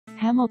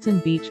Hamilton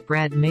Beach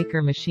Bread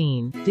Maker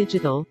Machine,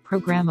 digital,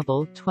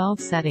 programmable, 12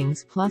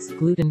 settings plus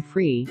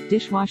gluten-free,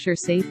 dishwasher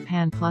safe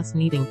pan plus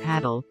kneading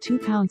paddle, 2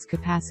 pounds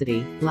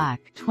capacity,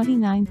 black,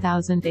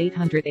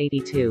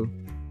 29,882.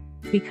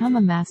 Become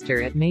a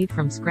master at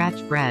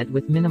made-from-scratch bread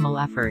with minimal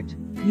effort.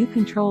 You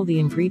control the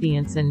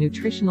ingredients and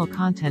nutritional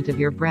content of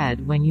your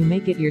bread when you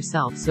make it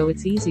yourself, so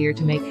it's easier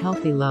to make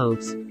healthy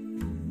loaves.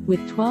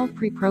 With 12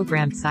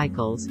 pre-programmed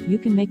cycles, you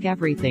can make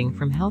everything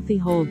from healthy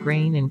whole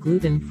grain and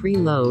gluten-free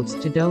loaves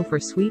to dough for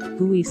sweet,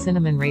 gooey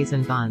cinnamon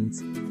raisin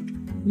buns.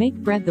 Make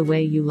bread the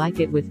way you like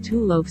it with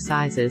 2 loaf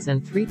sizes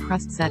and 3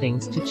 crust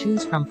settings to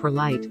choose from for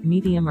light,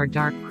 medium or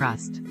dark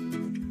crust.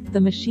 The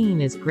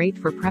machine is great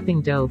for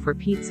prepping dough for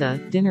pizza,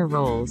 dinner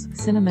rolls,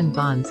 cinnamon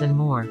buns and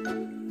more.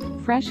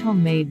 Fresh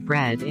homemade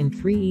bread in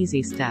 3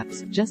 easy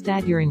steps. Just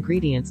add your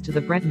ingredients to the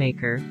bread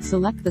maker,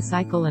 select the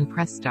cycle and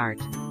press start.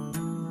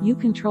 You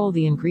control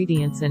the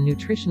ingredients and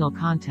nutritional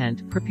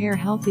content, prepare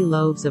healthy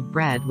loaves of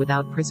bread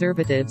without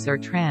preservatives or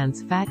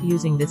trans fat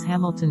using this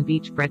Hamilton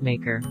Beach bread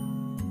maker.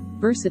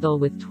 Versatile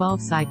with 12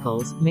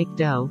 cycles, make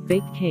dough,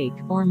 bake cake,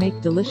 or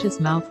make delicious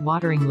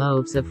mouth-watering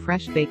loaves of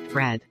fresh baked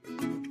bread.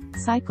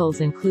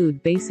 Cycles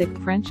include basic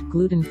French,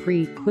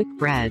 gluten-free, quick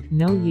bread,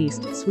 no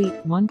yeast, sweet,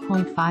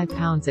 1.5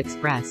 pounds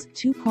express,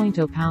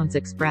 2.0 pounds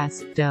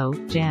express, dough,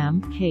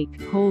 jam,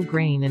 cake, whole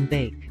grain and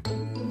bake.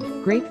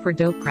 Great for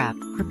dough prep.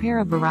 Prepare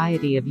a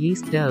variety of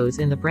yeast doughs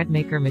in the bread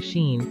maker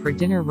machine for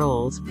dinner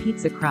rolls,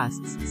 pizza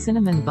crusts,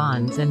 cinnamon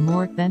buns and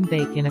more, then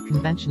bake in a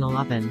conventional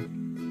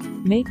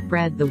oven. Make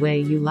bread the way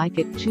you like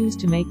it. Choose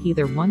to make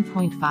either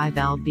 1.5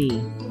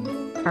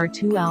 lb. or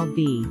 2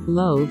 lb.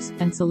 loaves,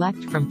 and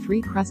select from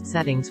 3 crust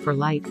settings for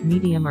light,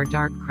 medium or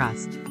dark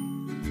crust.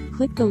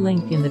 Click the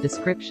link in the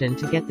description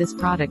to get this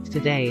product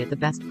today at the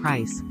best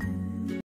price.